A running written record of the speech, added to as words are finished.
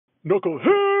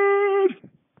Knucklehead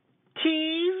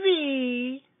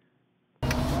TV.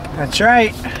 That's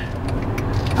right.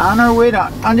 On our way to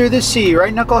under the sea,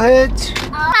 right, Knuckleheads?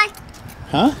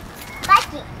 Huh?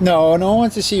 No, no one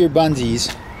wants to see your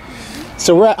bunsies.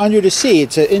 So we're at under the sea.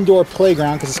 It's an indoor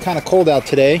playground because it's kind of cold out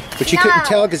today. But you couldn't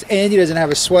tell because Andy doesn't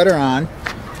have a sweater on.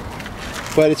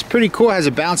 But it's pretty cool. It has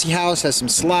a bouncy house, has some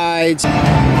slides.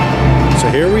 So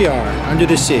here we are, under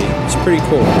the sea. It's pretty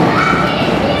cool.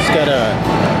 It's got a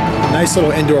nice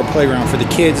little indoor playground for the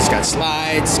kids. It's got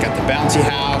slides, it's got the bouncy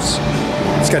house.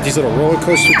 It's got these little roller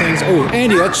coaster things. Oh,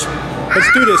 Andy, let's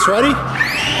do this. Ready?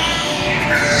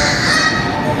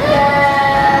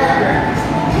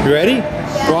 You ready?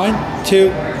 1,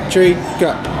 2, 3,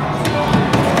 go.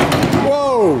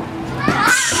 Whoa!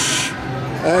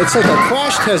 It's like a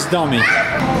crash test dummy.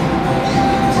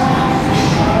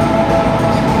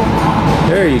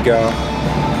 There you go.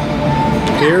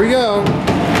 Here we go.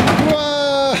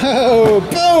 Whoa!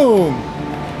 Boom!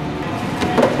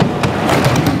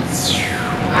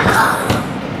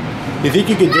 You think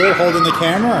you could do it holding the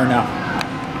camera or no?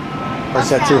 Or is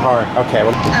that too hard? Okay.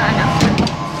 Well. No.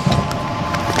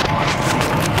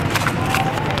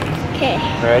 Okay.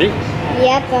 Ready?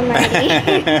 Yep, I'm ready.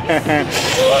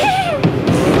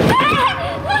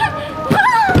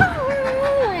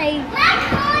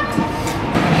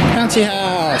 Bouncy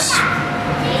house.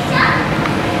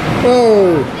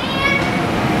 Whoa.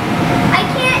 I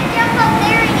can't jump up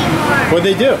there anymore. What'd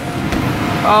they do?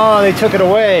 Oh, they took it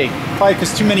away. Probably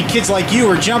because too many kids like you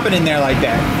were jumping in there like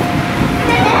that.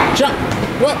 Jump.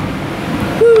 What?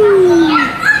 Woo.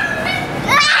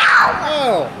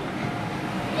 Oh.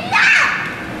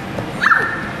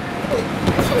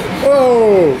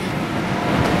 Whoa.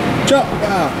 Jump.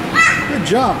 Wow. Good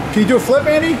jump. Can you do a flip,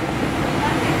 Andy?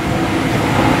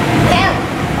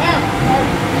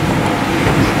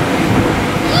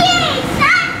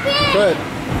 Good.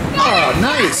 Oh,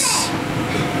 nice.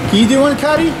 Can you do one,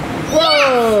 Cuddy?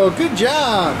 Whoa, good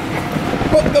job.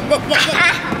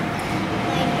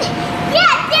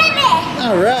 Yeah, did it.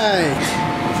 All right.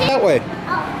 That way.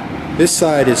 This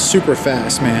side is super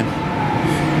fast, man.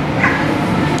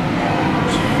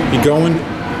 You're going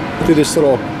through this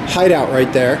little hideout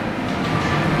right there.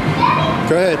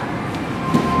 Go ahead.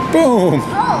 Boom.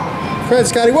 Go ahead,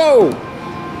 Scotty. Whoa.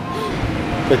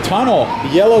 The tunnel, the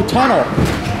yellow tunnel.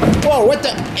 Whoa, what the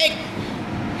heck?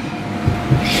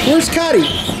 Where's Cuddy?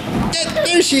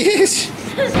 There she is.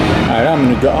 Alright,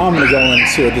 I'm gonna go in and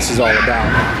see what this is all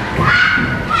about.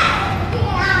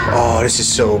 Oh, this is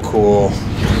so cool.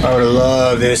 I would have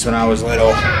loved this when I was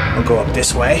little. I'll go up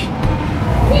this way.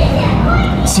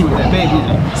 See what that baby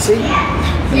is. See?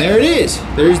 And there it is.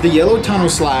 There's the yellow tunnel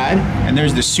slide, and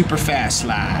there's the super fast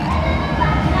slide.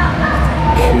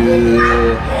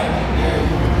 Cool.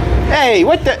 Hey,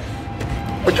 what the?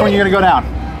 Which one are you gonna go down?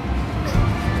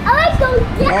 I like go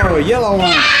down. Oh, yellow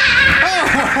one.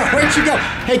 Oh, where'd you go?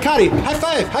 Hey, Cuddy, high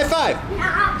five, high five.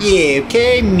 Yeah,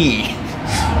 okay, me.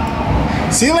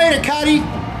 See you later, Cuddy.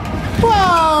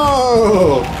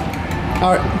 Whoa!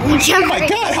 All right. Oh my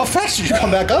God, how fast did you come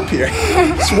back up here?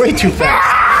 It's way too fast.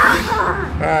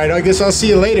 All right, I guess I'll see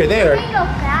you later there.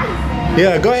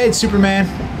 Yeah, go ahead, Superman.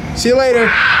 See you later.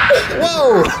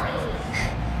 Whoa!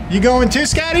 You going too,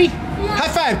 Scotty? High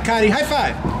five, Cuddy, high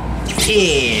five.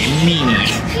 Yeah, me.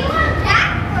 She went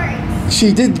backwards.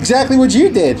 She did exactly what you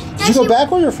did. Did you go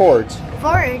backwards or forwards?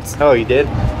 Forwards. Oh, you did?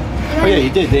 Oh, yeah, you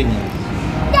did, didn't you?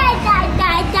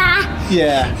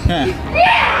 Yeah.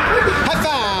 High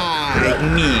five,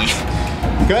 me.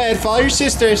 Go ahead, follow your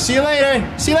sister. See you later.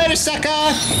 See you later, sucker.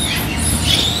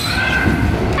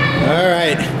 All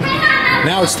right.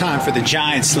 Now it's time for the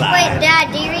giant slide. Wait,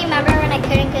 Dad, do you remember when I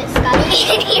couldn't get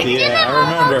Scotty? Yeah, I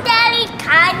remember. Daddy,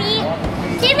 Cuddy.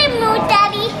 Give me move,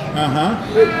 Daddy. Uh-huh.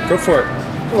 Go for it.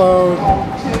 Hello.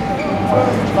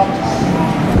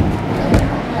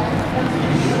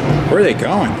 Where are they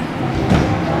going?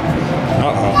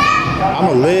 Uh-oh. I'm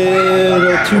a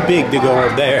little too big to go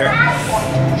up there.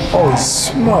 Holy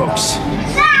smokes.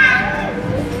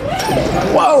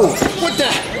 Whoa! What the?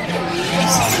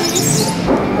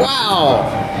 Wow!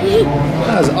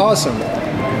 That was awesome.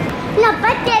 No,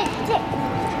 but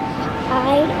I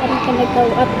am gonna go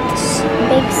up this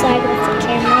big side with the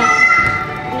camera.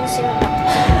 Let me zoom up.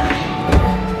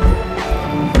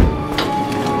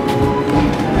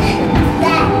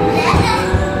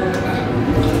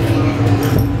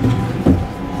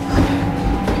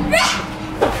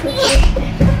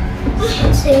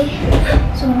 See?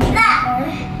 So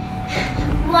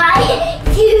 1,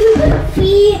 2,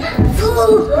 3,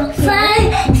 4,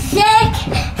 5, 6.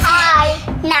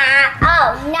 Nah. Oh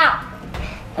no.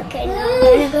 Okay, now I'm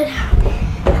gonna go down.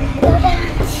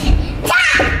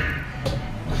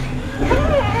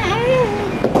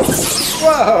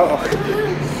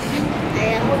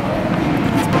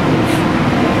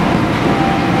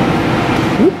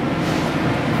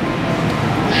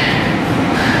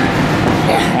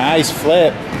 Nice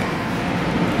flip.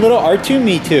 Little R2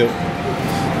 me too.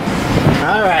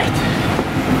 All right.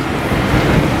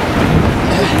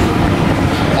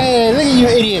 Hey, look at you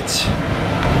idiots.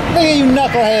 Look at you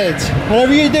knuckleheads.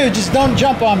 Whatever you do, just don't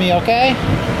jump on me, okay?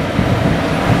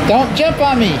 Don't jump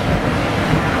on me.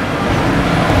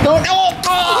 Don't.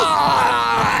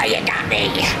 Oh, you got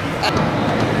me.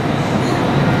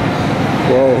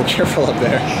 Whoa, careful up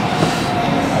there.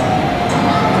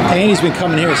 Annie's been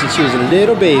coming here since she was a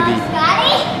little baby.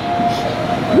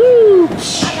 Woo!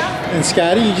 And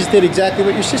Scotty, you just did exactly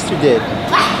what your sister did.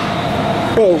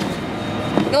 Whoa.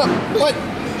 Oh, what?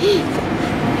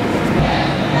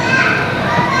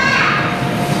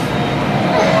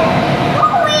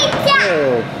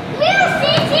 Whoa.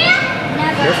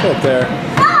 Careful up there.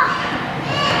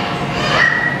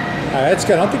 Alright, that's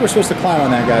good. I don't think we're supposed to climb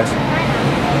on that, guys.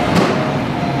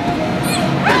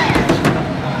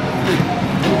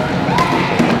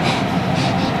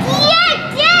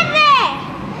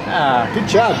 Good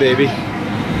job, baby.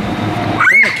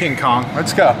 Bring the King Kong.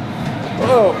 Let's go.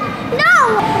 Whoa.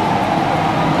 No!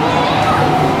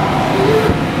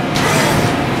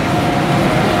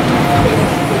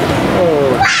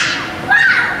 Whoa.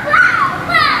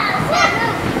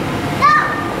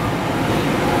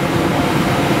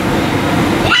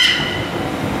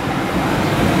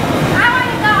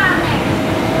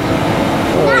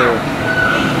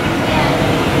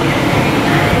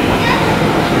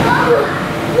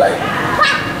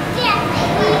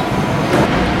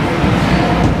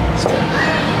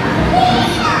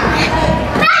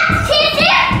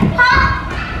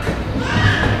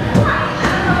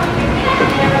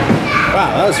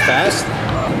 Wow, that was fast.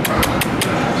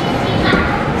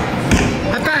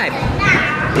 High five.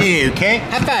 Okay,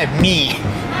 high five me.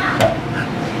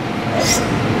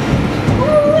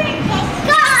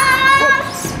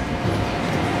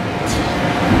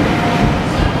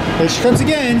 There she comes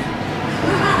again.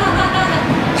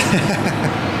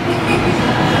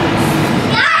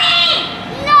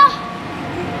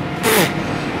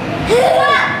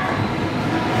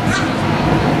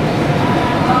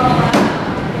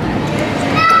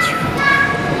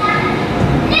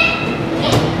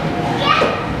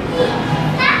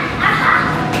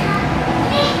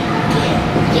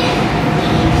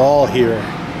 All here.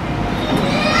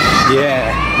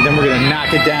 Yeah, and then we're gonna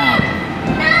knock it down.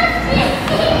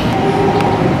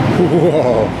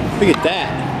 Whoa, look at that.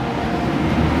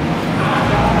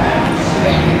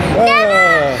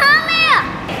 Whoa. Come here.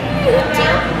 2,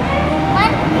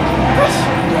 1, push.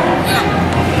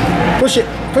 Push it,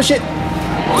 push it.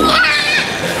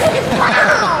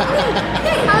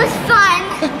 That was fun.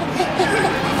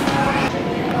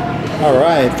 All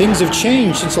right, things have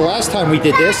changed since the last time we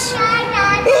did this.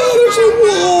 Oh, there's a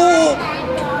wall.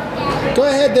 Go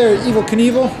ahead there, Evil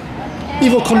Knievel.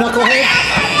 Evil Knucklehead.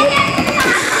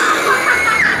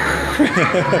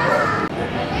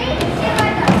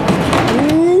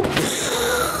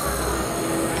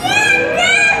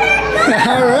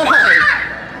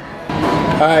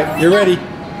 All right, you're ready. Wait,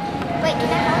 can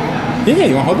I hold it? Yeah,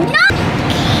 you want to hold it? No!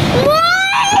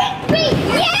 Wait,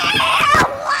 yeah!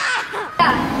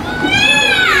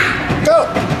 Go!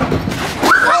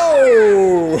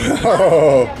 Oh!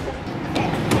 Whoa!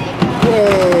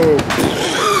 Whoa!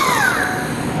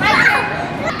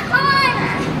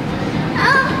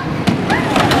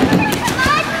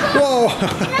 Whoa!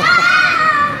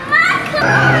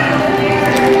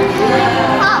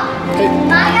 Hey,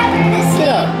 get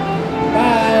up.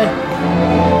 Bye.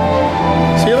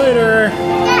 See you later.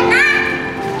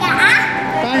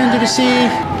 Bye under the sea.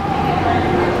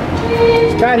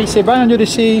 Scotty, say bye under the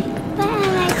sea.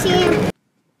 Bye,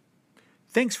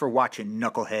 Thanks for watching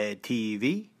Knucklehead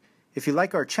TV. If you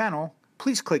like our channel,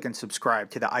 please click and subscribe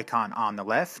to the icon on the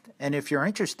left. And if you're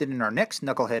interested in our next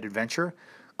Knucklehead adventure,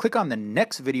 click on the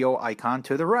next video icon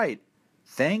to the right.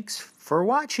 Thanks for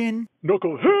watching.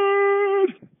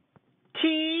 Knucklehead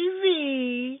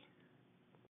TV.